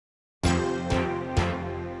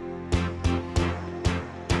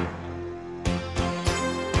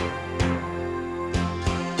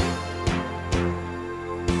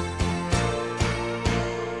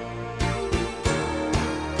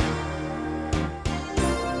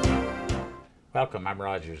Welcome, I'm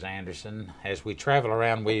Rogers Anderson. As we travel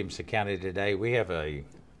around Williamson County today, we have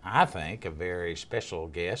I think, a very special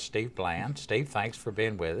guest, Steve Bland. Steve, thanks for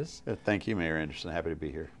being with us. Thank you, Mayor Anderson. Happy to be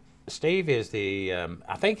here. Steve is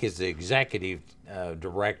I think he's the executive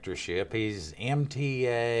directorship. He's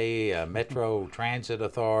MTA, Metro Transit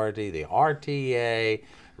Authority, the RTA,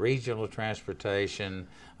 Regional Transportation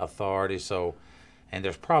Authority. And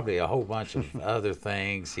there's probably a whole bunch of other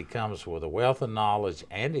things. He comes with a wealth of knowledge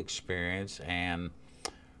and experience, and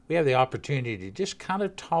we have the opportunity to just kind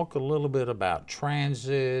of talk a little bit about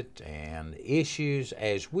transit and issues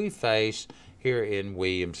as we face here in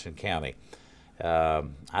Williamson County.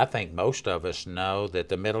 I think most of us know that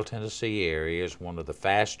the Middle Tennessee area is one of the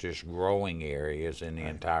fastest growing areas in the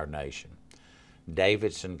entire nation.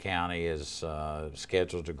 Davidson County is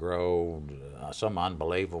scheduled to grow some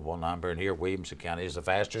unbelievable number, and here Williamson County is the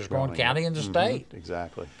fastest growing county in the state.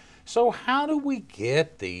 Exactly. So how do we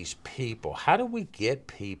get these people? How do we get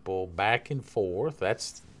people back and forth?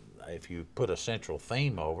 That's if you put a central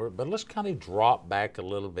theme over it, but let's kind of drop back a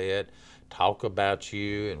little bit, talk about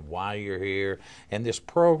you and why you're here, and this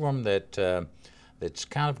program that's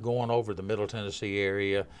kind of going over the Middle Tennessee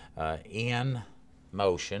area in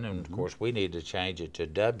motion, and of course we need to change it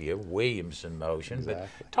to Williamson motion. Exactly.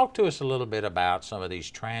 But talk to us a little bit about some of these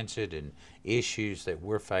transit and issues that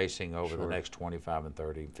we're facing over the next 25 and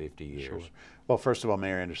 30 and 50 years. Sure. Well, first of all,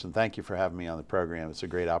 Mayor Anderson, thank you for having me on the program. It's a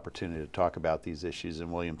great opportunity to talk about these issues in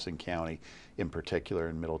Williamson County in particular,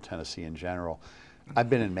 and Middle Tennessee in general. I've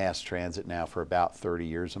been in mass transit now for about 30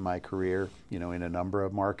 years of my career, in a number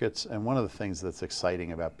of markets, and one of the things that's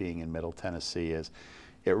exciting about being in Middle Tennessee is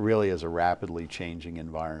it really is a rapidly changing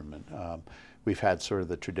environment. We've had sort of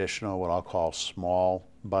the traditional, what I'll call small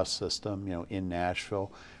bus system, in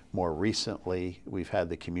Nashville. More recently, we've had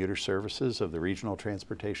the commuter services of the Regional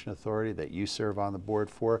Transportation Authority that you serve on the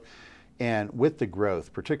board for. And with the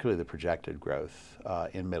growth, particularly the projected growth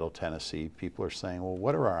in Middle Tennessee, people are saying, well,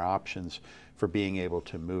 what are our options for being able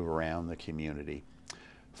to move around the community?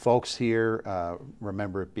 Folks here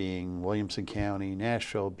remember it being Williamson County,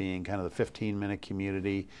 Nashville being kind of the 15-minute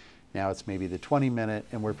community. Now it's maybe the 20-minute,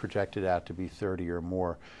 and we're projected out to be 30 or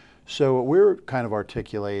more. So what we're kind of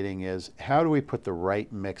articulating is how do we put the right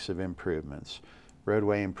mix of improvements,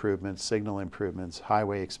 roadway improvements, signal improvements,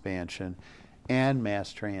 highway expansion, and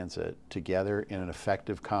mass transit together in an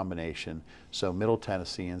effective combination so Middle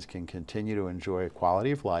Tennesseans can continue to enjoy a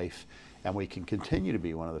quality of life, and we can continue to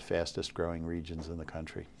be one of the fastest growing regions in the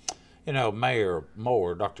country. Mayor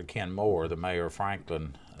Moore, Dr. Ken Moore, the mayor of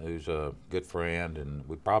Franklin, who's a good friend, and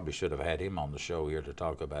we probably should have had him on the show here to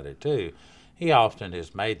talk about it too. He often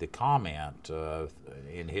has made the comment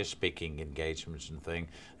in his speaking engagements and things,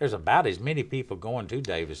 there's about as many people going to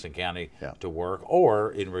Davidson County to work,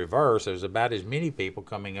 or in reverse, there's about as many people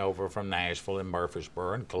coming over from Nashville and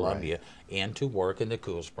Murfreesboro and Columbia in to work in the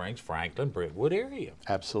Cool Springs, Franklin, Brentwood area.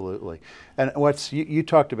 Absolutely. And you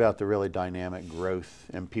talked about the really dynamic growth,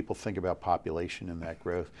 and people think about population in that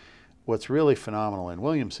growth. What's really phenomenal in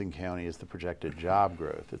Williamson County is the projected job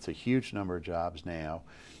growth. It's a huge number of jobs now,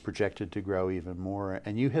 projected to grow even more.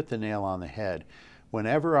 And you hit the nail on the head.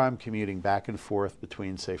 Whenever I'm commuting back and forth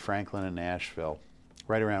between, say, Franklin and Nashville,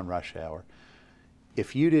 right around rush hour,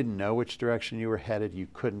 if you didn't know which direction you were headed, you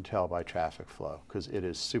couldn't tell by traffic flow because it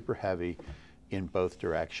is super heavy in both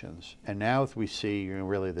directions. And now we see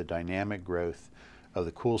really the dynamic growth of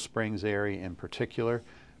the Cool Springs area in particular,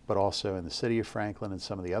 but also in the city of Franklin and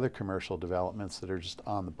some of the other commercial developments that are just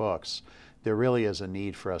on the books. There really is a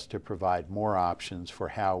need for us to provide more options for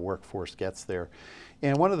how workforce gets there.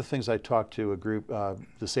 And one of the things I talked to a group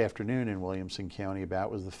this afternoon in Williamson County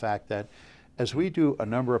about was the fact that as we do a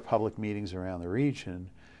number of public meetings around the region,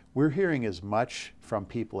 we're hearing as much from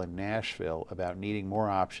people in Nashville about needing more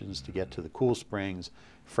options to get to the Cool Springs,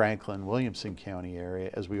 Franklin, Williamson County area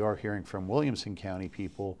as we are hearing from Williamson County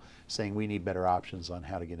people saying we need better options on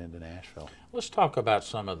how to get into Nashville. Let's talk about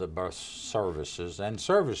some of the bus services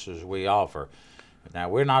we offer. Now,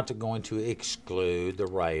 we're not going to exclude the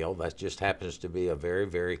rail. That just happens to be a very,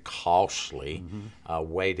 very costly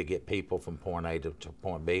way to get people from point A to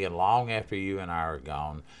point B. And long after you and I are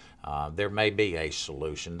gone, there may be a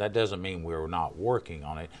solution. That doesn't mean we're not working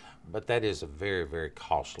on it, but that is a very, very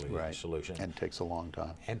costly solution. And takes a long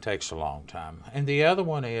time. And the other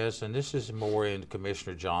one is, and this is more in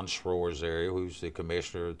Commissioner John Schroer's area, who's the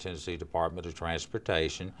Commissioner of the Tennessee Department of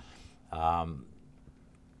Transportation.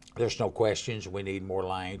 There's no questions. We need more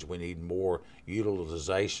lanes. We need more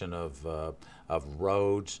utilization of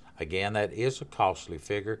roads. Again, that is a costly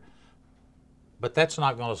figure, but that's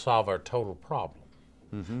not going to solve our total problem.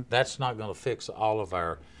 That's not going to fix all of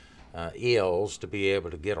our ills to be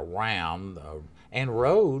able to get around. And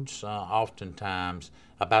roads, oftentimes,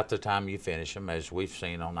 about the time you finish them, as we've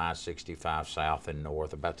seen on I-65 south and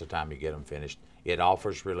north, about the time you get them finished, it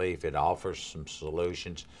offers relief, it offers some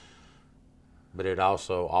solutions, but it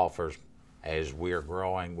also offers, as we're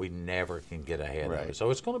growing, we never can get ahead of it.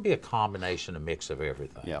 So it's going to be a combination, a mix of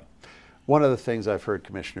everything. Yeah. One of the things I've heard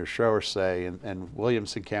Commissioner Schroer say, and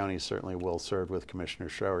Williamson County certainly will serve with Commissioner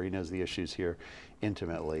Schroer, he knows the issues here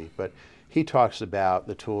intimately, but he talks about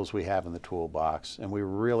the tools we have in the toolbox, and we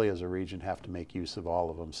really as a region have to make use of all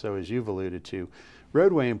of them. So as you've alluded to,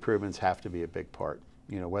 roadway improvements have to be a big part,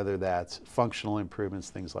 whether that's functional improvements,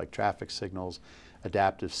 things like traffic signals,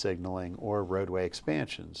 adaptive signaling, or roadway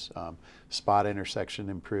expansions, spot intersection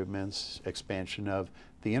improvements, expansion of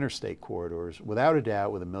the interstate corridors. Without a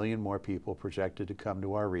doubt, with 1 million more people projected to come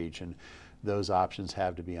to our region, those options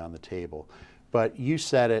have to be on the table. But you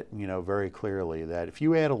said it, very clearly, that if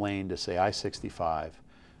you add a lane to, say, I-65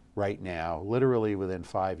 right now, literally within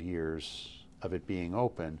 5 years of it being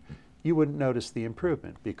open, you wouldn't notice the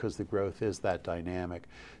improvement because the growth is that dynamic.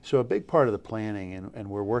 So a big part of the planning, and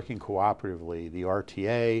we're working cooperatively, the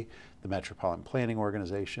RTA, the Metropolitan Planning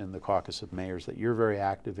Organization, the Caucus of Mayors that you're very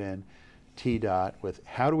active in, TDOT, with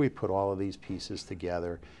how do we put all of these pieces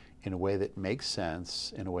together in a way that makes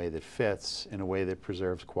sense, in a way that fits, in a way that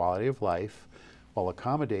preserves quality of life while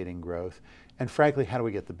accommodating growth, and frankly, how do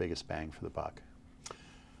we get the biggest bang for the buck?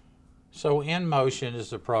 So In Motion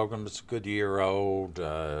is a program that's a good year old.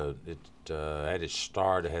 It at its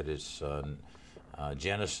start, it had its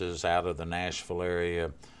genesis out of the Nashville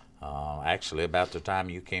area. Actually, about the time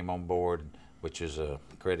you came on board, which is a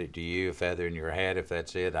credit to you, a feather in your hat if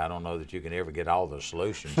that's it. I don't know that you can ever get all the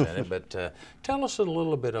solutions in it, but tell us a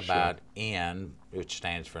little bit about N, which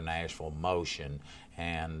stands for Nashville Motion,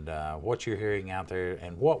 and what you're hearing out there,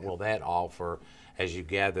 and what will that offer as you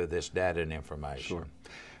gather this data and information? Sure.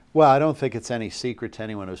 Well, I don't think it's any secret to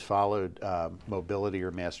anyone who's followed mobility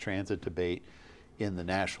or mass transit debate in the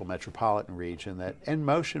Nashville metropolitan region that N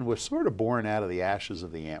Motion was sort of born out of the ashes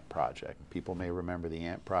of the AMP project. People may remember the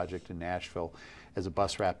AMP project in Nashville as a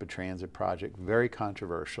bus rapid transit project, very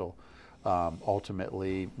controversial.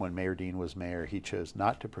 Ultimately, when Mayor Dean was mayor, he chose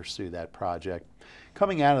not to pursue that project.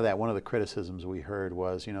 Coming out of that, one of the criticisms we heard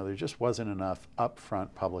was, there just wasn't enough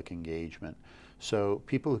upfront public engagement. So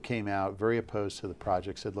people who came out very opposed to the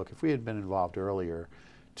project said, look, if we had been involved earlier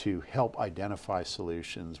to help identify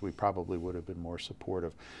solutions, we probably would have been more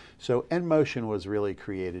supportive. So N Motion was really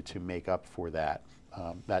created to make up for that,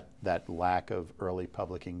 that lack of early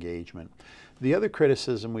public engagement. The other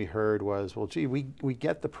criticism we heard was, well, gee, we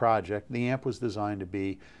get the project. The AMP was designed to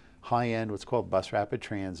be high-end, what's called bus rapid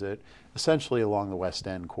transit, essentially along the West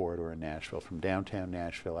End corridor in Nashville, from downtown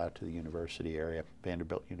Nashville out to the university area,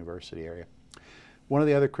 Vanderbilt University area. One of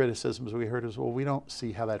the other criticisms we heard is, well, we don't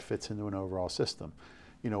see how that fits into an overall system.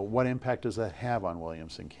 What impact does that have on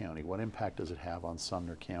Williamson County? What impact does it have on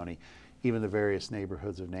Sumner County, even the various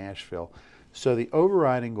neighborhoods of Nashville? So the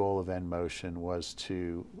overriding goal of N Motion was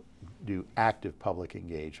to do active public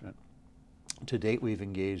engagement. To date, we've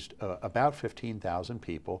engaged about 15,000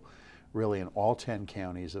 people, really in all 10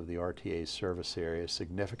 counties of the RTA's service area,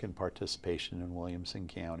 significant participation in Williamson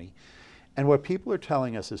County. And what people are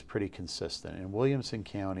telling us is pretty consistent. In Williamson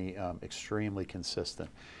County, extremely consistent.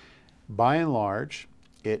 By and large,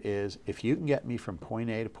 it is, if you can get me from point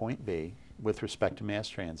A to point B with respect to mass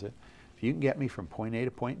transit, if you can get me from point A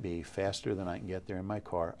to point B faster than I can get there in my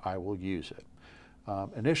car, I will use it.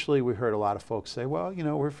 Initially, we heard a lot of folks say, well,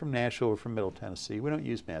 we're from Nashville, we're from Middle Tennessee, we don't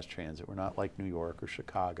use mass transit, we're not like New York or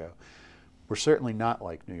Chicago. We're certainly not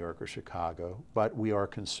like New York or Chicago, but we are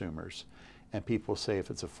consumers. And people say if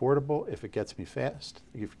it's affordable, if it gets me fast,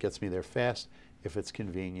 if it gets me there fast, if it's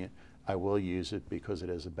convenient, I will use it because it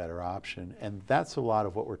is a better option. And that's a lot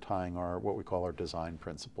of what we're tying what we call our design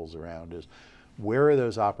principles around, is where are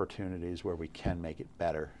those opportunities where we can make it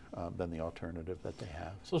better than the alternative that they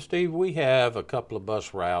have. So Steve, we have a couple of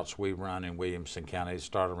bus routes we run in Williamson County. They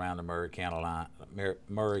start around the Murray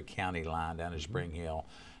County line down at Spring Hill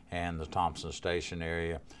and the Thompson Station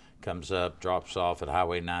area. Comes up, drops off at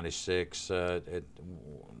Highway 96.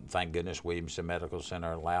 Thank goodness Williamson Medical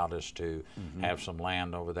Center allowed us to have some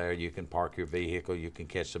land over there. You can park your vehicle, you can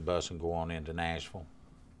catch the bus and go on into Nashville.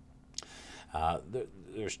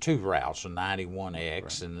 There's two routes, the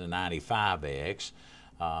 91X and the 95X.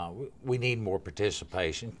 We need more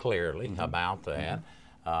participation, clearly, about that.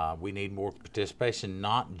 We need more participation,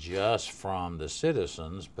 not just from the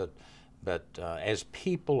citizens, but as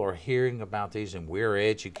people are hearing about these and we're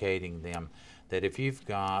educating them, that if you've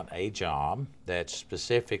got a job that's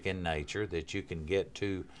specific in nature, that you can get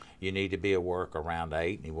to you need to be at work around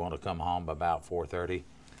 8 and you want to come home about 4:30,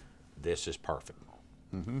 this is perfect.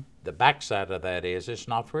 The backside of that is it's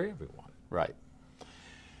not for everyone. Right.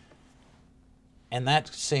 And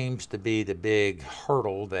that seems to be the big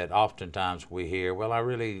hurdle that oftentimes we hear. Well, I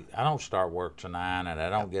don't start work till 9 and I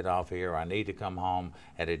don't get off here. I need to come home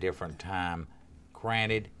at a different time.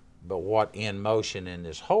 Granted, but what In Motion in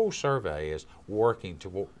this whole survey is working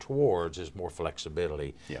towards is more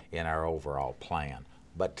flexibility in our overall plan.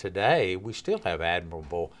 But today, we still have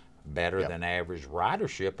admirable, better than average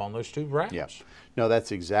ridership on those two routes. Yes. No,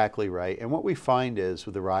 that's exactly right. And what we find is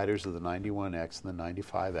with the riders of the 91X and the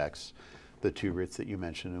 95X, the two routes that you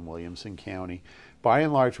mentioned in Williamson County, by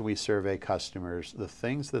and large, when we survey customers, the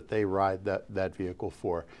things that they ride that vehicle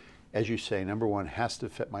for, as you say, number one, has to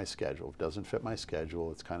fit my schedule. If it doesn't fit my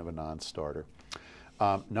schedule, it's kind of a non-starter.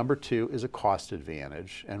 Number two is a cost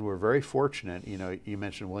advantage, and we're very fortunate. You know, you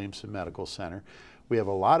mentioned Williamson Medical Center. We have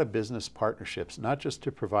a lot of business partnerships, not just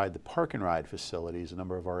to provide the park and ride facilities. A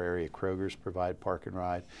number of our area Krogers provide park and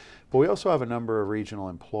ride, but we also have a number of regional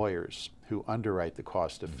employers who underwrite the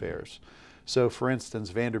cost of fares. So, for instance,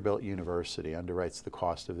 Vanderbilt University underwrites the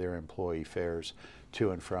cost of their employee fares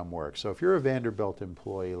to and from work. So if you're a Vanderbilt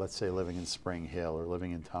employee, let's say living in Spring Hill or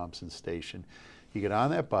living in Thompson Station, you get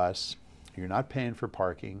on that bus, you're not paying for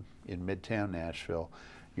parking in Midtown Nashville,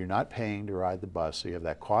 you're not paying to ride the bus, so you have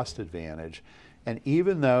that cost advantage. And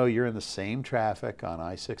even though you're in the same traffic on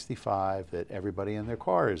I-65 that everybody in their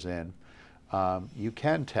car is in, you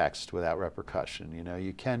can text without repercussion. You know,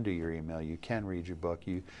 you can do your email, you can read your book,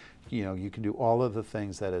 you know, you can do all of the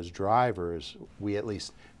things that as drivers we at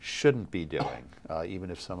least shouldn't be doing, even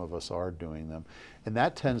if some of us are doing them. And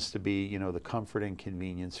that tends to be, you know, the comfort and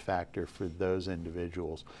convenience factor for those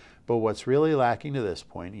individuals. But what's really lacking to this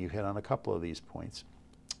point, you hit on a couple of these points,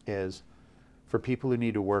 is for people who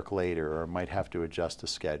need to work later or might have to adjust a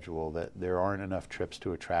schedule, that there aren't enough trips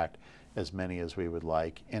to attract as many as we would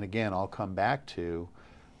like. And again, I'll come back to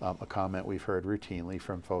a comment we've heard routinely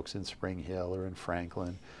from folks in Spring Hill or in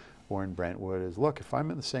Franklin or in Brentwood is, look, if I'm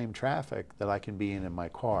in the same traffic that I can be in my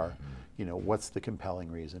car, you know, what's the compelling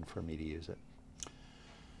reason for me to use it?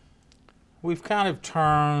 We've kind of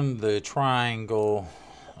turned the triangle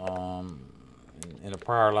in a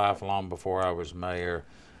prior life long before I was mayor.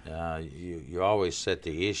 You always set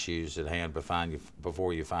the issues at hand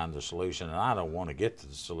before you find the solution, and I don't want to get to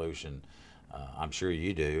the solution. I'm sure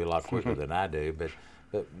you do a lot quicker than I do,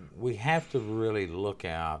 but we have to really look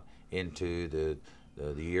out into the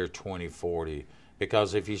year 2040,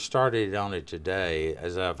 because if you started on it today,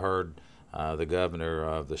 as I've heard the governor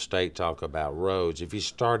of the state talk about roads, if you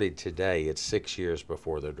started today, it's 6 years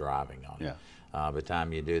before they're driving on it. By the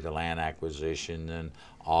time you do the land acquisition and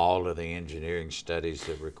all of the engineering studies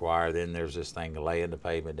that require, then there's this thing laying the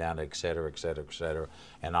pavement down, et cetera, et cetera, et cetera,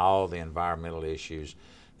 and all the environmental issues,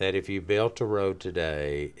 that if you built a road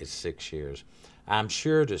today, it's 6 years. I'm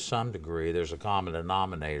sure to some degree there's a common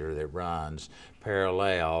denominator that runs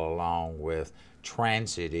parallel along with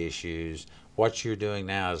transit issues. What you're doing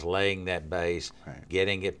now is laying that base,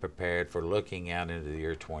 getting it prepared for looking out into the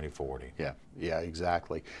year 2040. Yeah,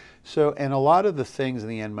 exactly. So, and a lot of the things in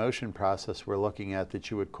the In Motion process we're looking at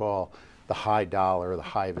that you would call the high dollar or the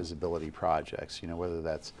high visibility projects, you know, whether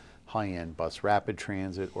that's high-end bus rapid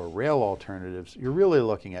transit or rail alternatives, you're really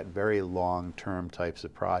looking at very long-term types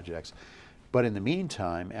of projects. But in the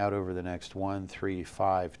meantime, out over the next 1, 3,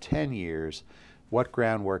 5, 10 years, what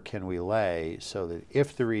groundwork can we lay so that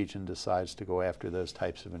if the region decides to go after those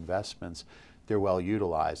types of investments, they're well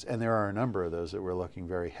utilized? And there are a number of those that we're looking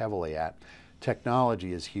very heavily at.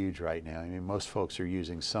 Technology is huge right now. I mean, most folks are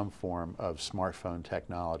using some form of smartphone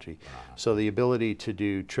technology. So the ability to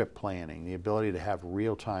do trip planning, the ability to have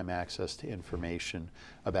real-time access to information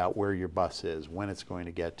about where your bus is, when it's going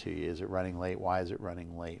to get to you, is it running late, why is it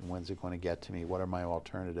running late, and when's it going to get to me, what are my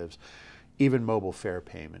alternatives? Even mobile fare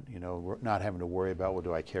payment, you know, not having to worry about, well,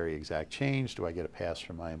 do I carry exact change, do I get a pass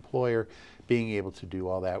from my employer, being able to do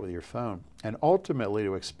all that with your phone. And ultimately,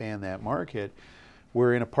 to expand that market,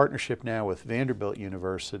 we're in a partnership now with Vanderbilt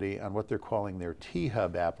University on what they're calling their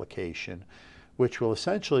T-Hub application, which will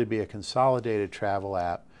essentially be a consolidated travel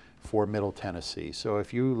app for Middle Tennessee. So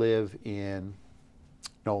if you live in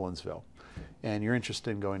Nolensville and you're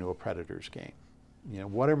interested in going to a Predators game, you know,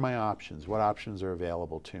 what are my options? What options are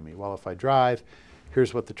available to me? Well, if I drive,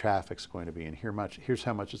 here's what the traffic's going to be, and here's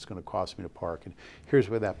how much it's going to cost me to park, and here's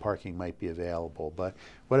where that parking might be available. But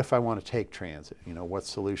what if I want to take transit? You know, what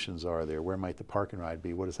solutions are there? Where might the park and ride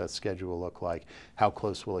be? What does that schedule look like? How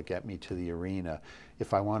close will it get me to the arena?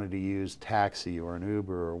 If I wanted to use taxi or an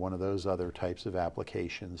Uber or one of those other types of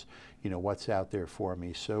applications, you know, what's out there for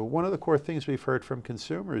me? So one of the core things we've heard from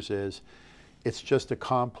consumers is it's just a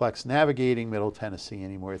complex, navigating Middle Tennessee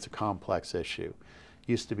anymore, it's a complex issue.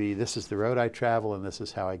 Used to be, this is the road I travel and this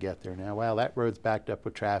is how I get there. Now, well, that road's backed up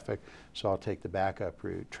with traffic, so I'll take the backup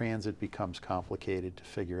route. Transit becomes complicated to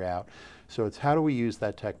figure out. So it's how do we use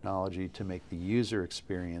that technology to make the user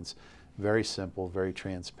experience very simple, very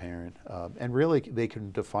transparent, and really they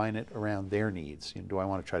can define it around their needs. You know, do I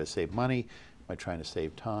want to try to save money? Am I trying to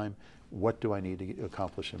save time? What do I need to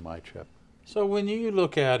accomplish in my trip? So when you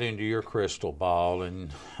look out into your crystal ball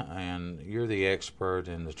and you're the expert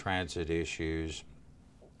in the transit issues,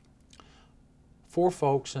 for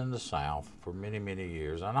folks in the South for many, many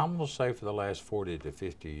years, and I'm going to say for the last 40 to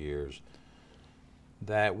 50 years,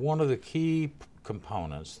 that one of the key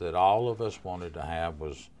components that all of us wanted to have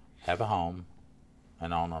was have a home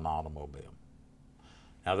and own an automobile.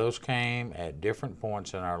 Now those came at different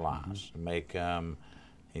points in our lives.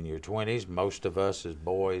 In your 20s, most of us as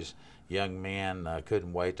boys, young men,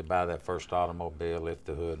 couldn't wait to buy that first automobile, lift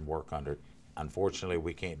the hood and work under it. Unfortunately,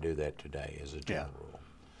 we can't do that today as a general rule.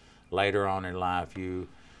 Later on in life, you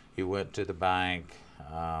went to the bank,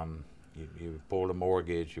 you pulled a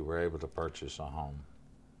mortgage, you were able to purchase a home.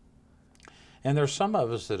 And there's some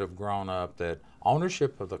of us that have grown up that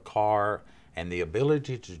ownership of the car and the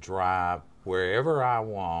ability to drive wherever I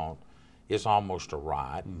want is almost a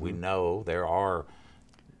right. We know there are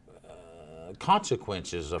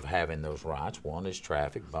consequences of having those rights. One is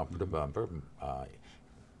traffic, bumper to bumper,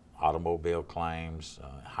 automobile claims,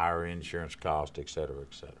 higher insurance costs, et cetera,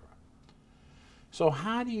 et cetera. So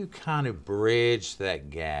how do you kind of bridge that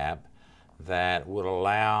gap that would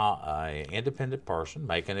allow an independent person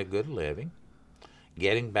making a good living,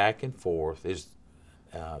 getting back and forth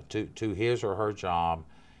to his or her job,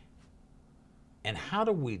 and how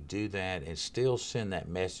do we do that and still send that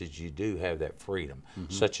message you do have that freedom,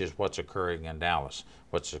 such as what's occurring in Dallas,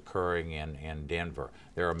 what's occurring in Denver?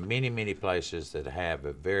 There are many, many places that have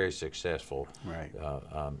a very successful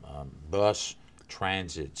bus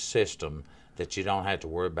transit system that you don't have to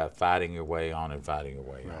worry about fighting your way on and fighting your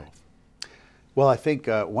way off. Well, I think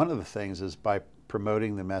one of the things is by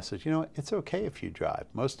promoting the message, you know, it's okay if you drive.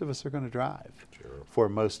 Most of us are going to drive for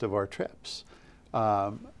most of our trips.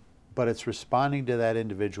 But it's responding to that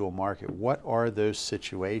individual market. What are those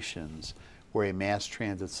situations where a mass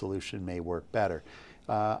transit solution may work better?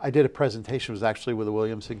 I did a presentation, it was actually with the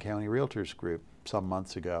Williamson County Realtors Group some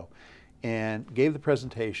months ago, and gave the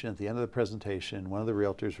presentation. At the end of the presentation, one of the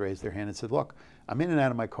realtors raised their hand and said, look, I'm in and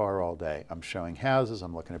out of my car all day. I'm showing houses,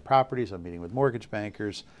 I'm looking at properties, I'm meeting with mortgage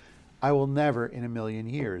bankers. I will never in a million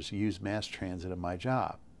years use mass transit in my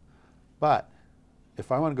job. But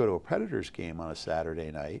if I want to go to a Predators game on a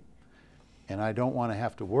Saturday night, and I don't want to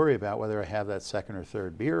have to worry about whether I have that second or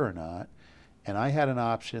third beer or not, and I had an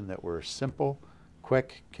option that were simple,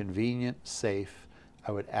 quick, convenient, safe,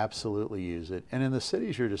 I would absolutely use it. And in the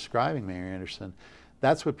cities you're describing, Mayor Anderson,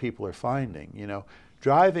 that's what people are finding. You know,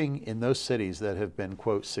 driving in those cities that have been,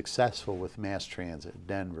 quote, successful with mass transit,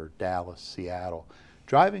 Denver, Dallas, Seattle,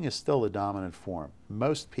 driving is still the dominant form.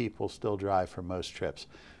 Most people still drive for most trips.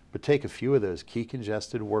 But take a few of those key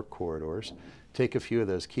congested work corridors, take a few of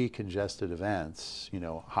those key congested events, you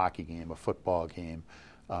know, hockey game, a football game,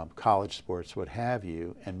 college sports, what have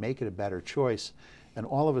you, and make it a better choice. And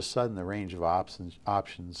all of a sudden the range of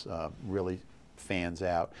options really fans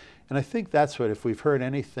out. And I think that's what, if we've heard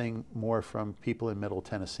anything more from people in Middle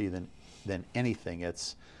Tennessee than anything,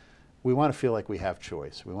 it's we want to feel like we have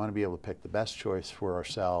choice. We want to be able to pick the best choice for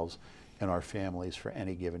ourselves and our families for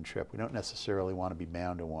any given trip. We don't necessarily want to be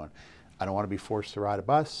bound to one. I don't want to be forced to ride a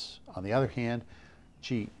bus. On the other hand,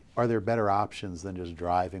 gee, are there better options than just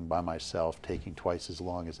driving by myself, taking twice as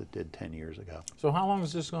long as it did 10 years ago? So how long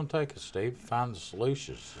is this going to take us, Steve, to find the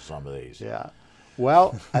solutions to some of these? Yeah.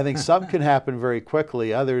 Well, I think some can happen very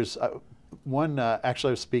quickly. Others, actually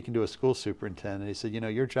I was speaking to a school superintendent. He said, you know,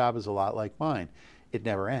 your job is a lot like mine. It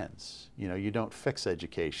never ends. You know, you don't fix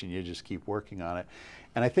education. You just keep working on it.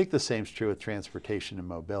 And I think the same is true with transportation and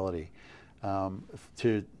mobility.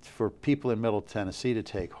 For people in Middle Tennessee to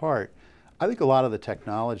take heart, I think a lot of the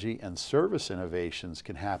technology and service innovations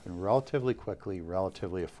can happen relatively quickly,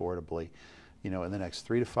 relatively affordably. You know, in the next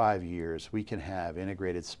 3 to 5 years, we can have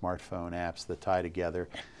integrated smartphone apps that tie together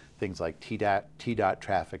things like T-dot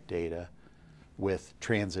traffic data with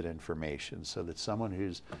transit information, so that someone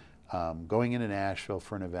who's going into Nashville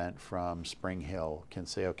for an event from Spring Hill can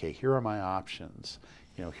say, okay, here are my options.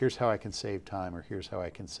 You know, here's how I can save time, or here's how I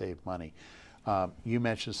can save money. You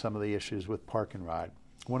mentioned some of the issues with park and ride.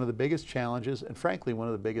 One of the biggest challenges, and frankly one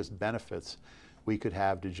of the biggest benefits we could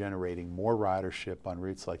have to generating more ridership on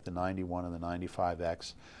routes like the 91 and the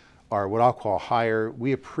 95X are what I'll call higher.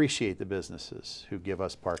 We appreciate the businesses who give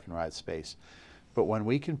us park and ride space, but when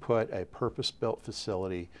we can put a purpose-built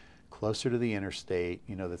facility closer to the interstate,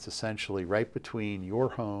 you know, that's essentially right between your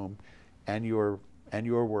home and your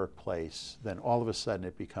workplace, then all of a sudden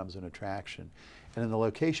it becomes an attraction. And in the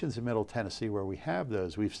locations in Middle Tennessee where we have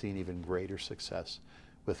those, we've seen even greater success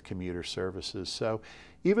with commuter services. So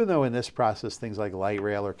even though in this process things like light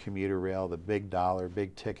rail or commuter rail, the big dollar,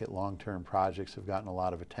 big ticket, long-term projects have gotten a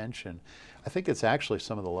lot of attention, I think it's actually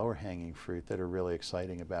some of the lower hanging fruit that are really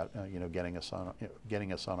exciting about you know, getting us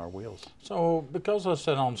on our wheels. So because I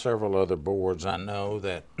sit on several other boards, I know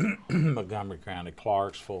that Montgomery County,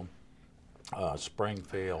 Clarksville,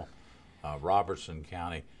 Springfield, Robertson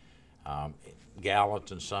County,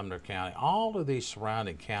 Gallatin, Sumner County, all of these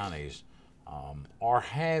surrounding counties are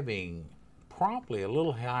having probably a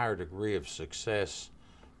little higher degree of success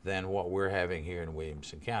than what we're having here in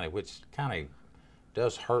Williamson County, which kind of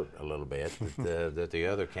does hurt a little bit that the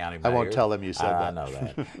other county mayors, I won't tell them you said that. I know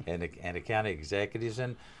that. and the county executives.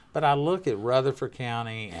 But I look at Rutherford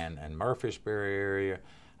County and Murfreesboro area.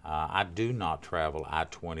 I do not travel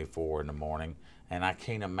I-24 in the morning, and I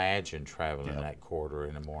can't imagine traveling that corridor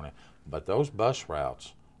in the morning. But those bus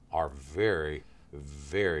routes are very,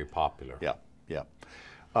 very popular. Yeah, yeah.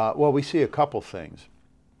 Well, we see a couple things.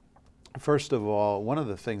 First of all, one of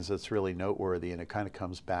the things that's really noteworthy, and it kind of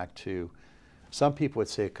comes back to, some people would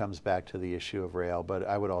say it comes back to the issue of rail, but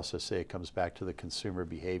I would also say it comes back to the consumer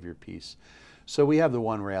behavior piece. So we have the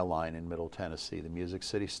one rail line in Middle Tennessee, the Music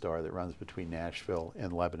City Star, that runs between Nashville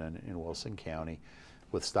and Lebanon in Wilson County,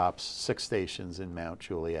 with stops 6 stations in Mount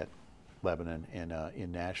Juliet, Lebanon, and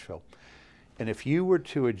in Nashville. And if you were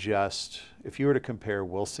to adjust, if you were to compare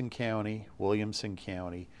Wilson County, Williamson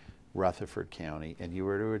County, Rutherford County, and you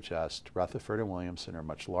were to adjust, Rutherford and Williamson are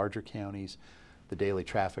much larger counties. The daily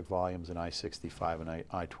traffic volumes in I-65 and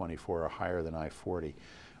I-24 are higher than I-40.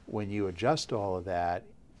 When you adjust all of that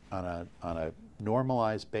on a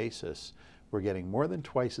normalized basis, we're getting more than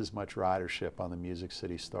twice as much ridership on the Music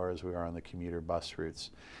City Star as we are on the commuter bus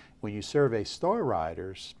routes. When you survey Star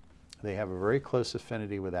riders, they have a very close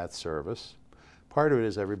affinity with that service. Part of it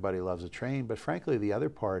is everybody loves a train, but frankly the other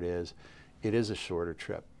part is it is a shorter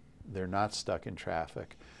trip. They're not stuck in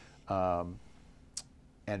traffic.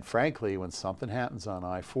 And frankly, when something happens on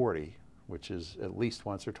I-40, which is at least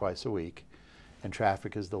once or twice a week, and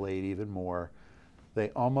traffic is delayed even more, they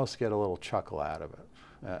almost get a little chuckle out of it.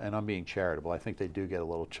 And I'm being charitable. I think they do get a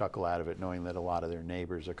little chuckle out of it, knowing that a lot of their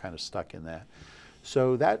neighbors are kind of stuck in that.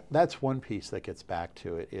 So that's one piece that gets back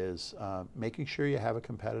to it, is making sure you have a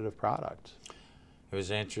competitive product. It was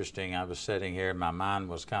interesting. I was sitting here, my mind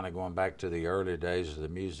was kind of going back to the early days of the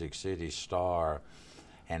Music City Star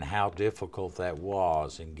and how difficult that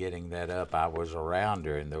was in getting that up. I was around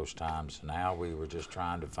during those times, and how we were just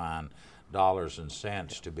trying to find dollars and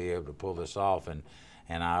cents to be able to pull this off. And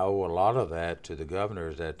I owe a lot of that to the governor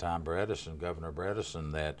at that time, Governor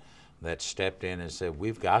Bredesen, that stepped in and said,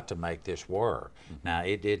 we've got to make this work. Now,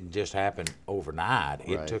 it didn't just happen overnight.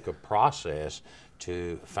 It took a process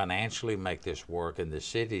to financially make this work in the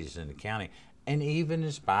cities and the county. And even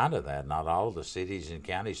in spite of that, not all of the cities and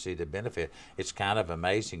counties see the benefit. It's kind of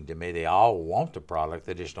amazing to me. They all want the product,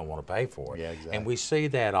 they just don't want to pay for it. Yeah, exactly. And we see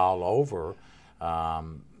that all over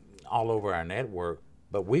our network.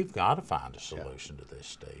 But we've got to find a solution to this,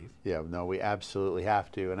 Steve. Yeah, no, we absolutely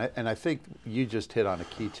have to. And I think you just hit on a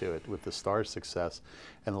key to it with the Star's success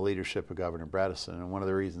and the leadership of Governor Bredesen. And one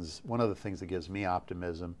of the things that gives me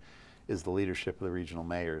optimism is the leadership of the regional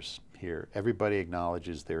mayors here. Everybody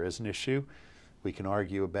acknowledges there is an issue. We can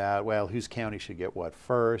argue about, well, whose county should get what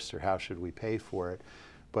first, or how should we pay for it.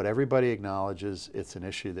 But everybody acknowledges it's an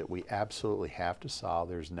issue that we absolutely have to solve.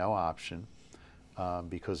 There's no option.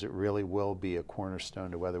 Because it really will be a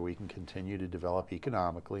cornerstone to whether we can continue to develop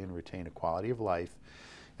economically and retain a quality of life.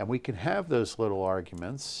 And we can have those little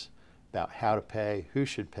arguments about how to pay, who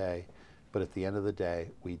should pay, but at the end of the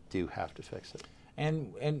day, we do have to fix it.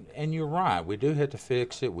 And you're right, we do have to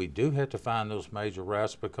fix it. We do have to find those major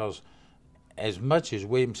routes, because as much as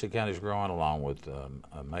Williamson County is growing, along with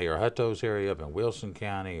Mayor Hutto's area up in Wilson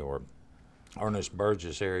County, or Ernest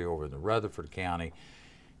Burgess area over in the Rutherford County,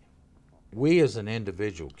 we as an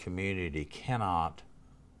individual community cannot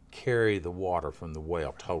carry the water from the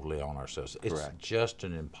well totally on ourselves. It's just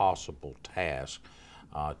an impossible task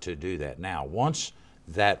to do that. Now, once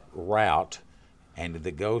that route and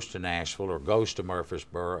that goes to Nashville or goes to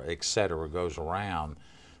Murfreesboro, et cetera, goes around,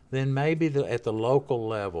 then maybe at the local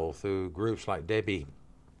level through groups like Debbie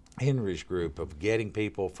Henry's group of getting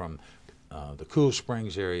people from the Cool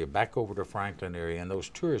Springs area back over to Franklin area and those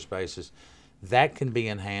tourist bases, that can be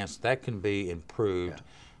enhanced, that can be improved. Yeah.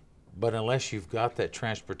 But unless you've got that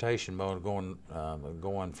transportation mode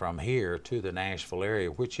going from here to the Nashville area,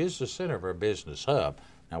 which is the center of our business hub.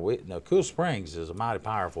 Now, Cool Springs is a mighty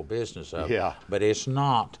powerful business hub, yeah, but it's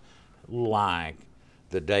not like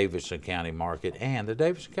the Davidson County market. And the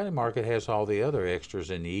Davidson County market has all the other extras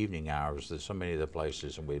in the evening hours that so many of the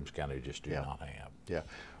places in Williamson County just do not have. Yeah.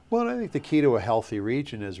 Well, I think the key to a healthy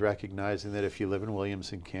region is recognizing that if you live in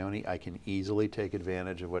Williamson County, I can easily take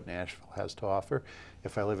advantage of what Nashville has to offer.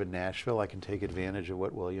 If I live in Nashville, I can take advantage of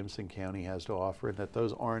what Williamson County has to offer, and that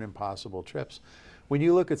those aren't impossible trips. When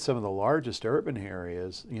you look at some of the largest urban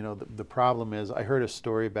areas, you know, the problem is, I heard a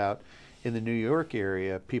story about in the New York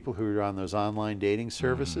area, people who are on those online dating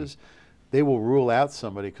services, they will rule out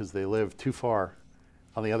somebody because they live too far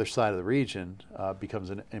on the other side of the region.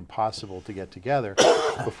 Becomes impossible to get together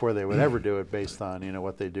before they would ever do it based on, you know,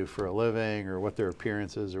 what they do for a living or what their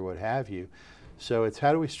appearance is or what have you. So it's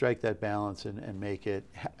how do we strike that balance and make it,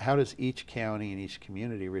 how does each county and each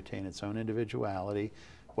community retain its own individuality,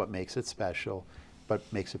 what makes it special, but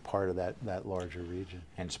makes it part of that larger region.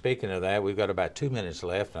 And speaking of that, we've got about 2 minutes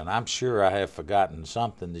left, and I'm sure I have forgotten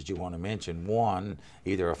something that you want to mention. One,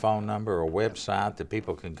 either a phone number or a website that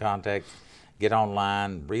people can contact, get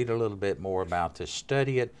online, read a little bit more about this,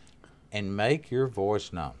 study it, and make your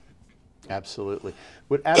voice known. Absolutely.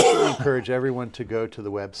 Would absolutely encourage everyone to go to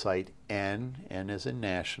the website N as in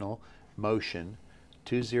National, Motion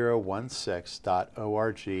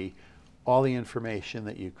 2016.org. All the information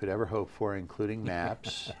that you could ever hope for, including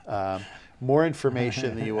maps. More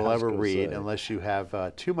information than you will ever read unless you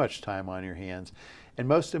have too much time on your hands. And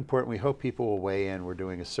most important, we hope people will weigh in. We're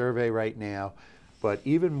doing a survey right now. But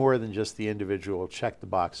even more than just the individual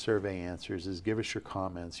check-the-box survey answers is give us your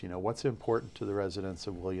comments. You know, what's important to the residents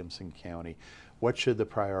of Williamson County? What should the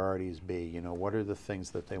priorities be? You know, what are the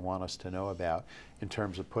things that they want us to know about in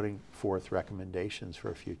terms of putting forth recommendations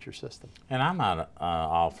for a future system? And I might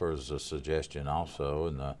offer as a suggestion also,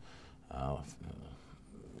 in the,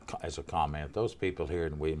 as a comment, those people here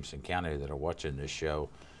in Williamson County that are watching this show,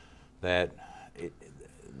 that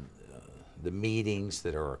the meetings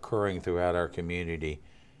that are occurring throughout our community,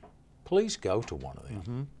 please go to one of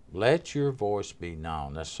them. Let your voice be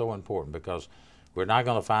known. That's so important, because we're not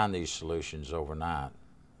going to find these solutions overnight,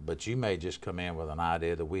 but you may just come in with an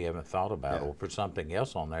idea that we haven't thought about, or put something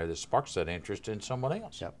else on there that sparks that interest in someone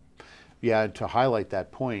else. Yep. Yeah, and to highlight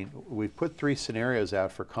that point, we've put 3 scenarios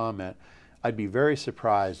out for comment. I'd be very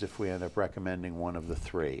surprised if we end up recommending one of the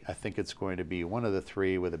 3. I think it's going to be one of the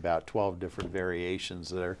 3 with about 12 different variations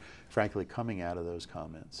that are frankly coming out of those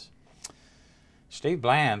comments. Steve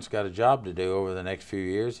Bland's got a job to do over the next few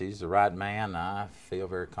years. He's the right man. I feel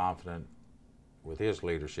very confident with his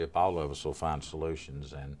leadership, all of us will find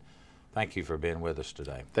solutions. And thank you for being with us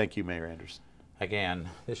today. Thank you, Mayor Anderson. Again,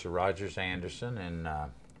 this is Rogers Anderson, and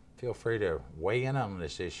feel free to weigh in on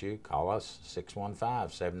this issue. Call us,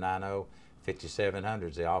 615-790-5700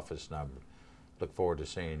 is the office number. Look forward to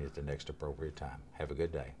seeing you at the next appropriate time. Have a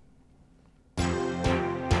good day.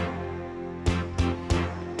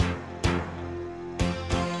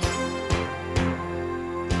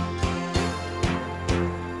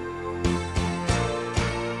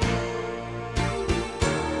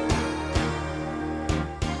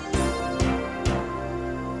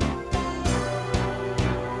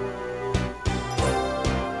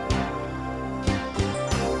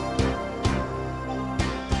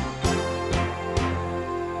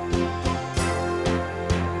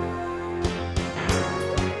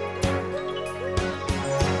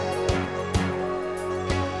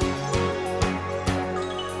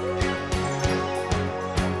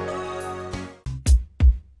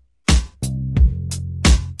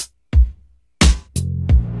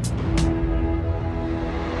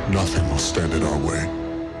 Nothing will stand in our way.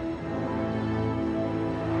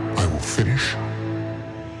 I will finish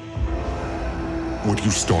what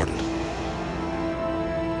you started.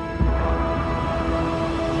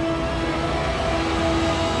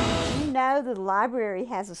 You know the library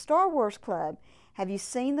has a Star Wars club. Have you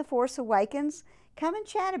seen The Force Awakens? Come and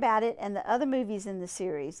chat about it and the other movies in the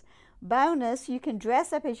series. Bonus, you can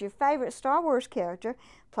dress up as your favorite Star Wars character,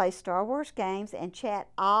 play Star Wars games, and chat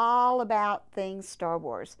all about things Star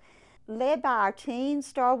Wars. Led by our teen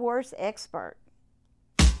Star Wars expert.